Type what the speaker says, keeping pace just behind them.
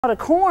A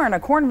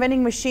corn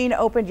vending machine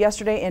opened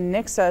yesterday in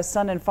Nixa.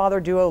 Son and father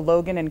duo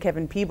Logan and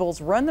Kevin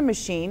Peebles run the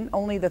machine,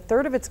 only the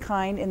third of its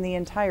kind in the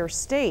entire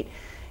state.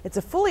 It's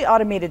a fully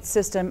automated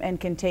system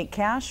and can take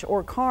cash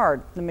or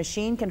card. The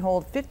machine can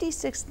hold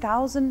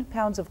 56,000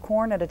 pounds of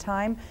corn at a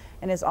time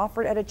and is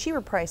offered at a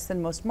cheaper price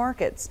than most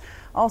markets.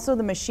 Also,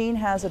 the machine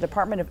has a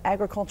Department of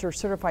Agriculture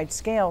certified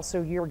scale,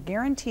 so you're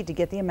guaranteed to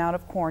get the amount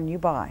of corn you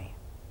buy.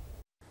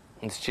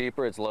 It's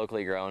cheaper, it's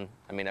locally grown.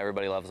 I mean,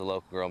 everybody loves a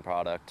local grown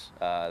product.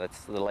 That's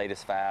the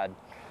latest fad.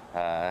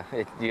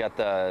 You got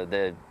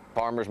the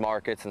farmers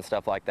markets and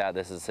stuff like that.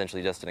 This is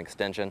essentially just an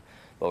extension,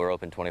 but we're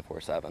open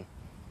 24/7.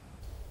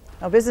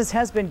 Now, business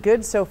has been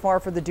good so far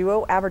for the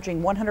duo,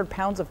 averaging 100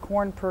 pounds of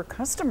corn per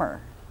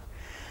customer.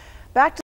 Back to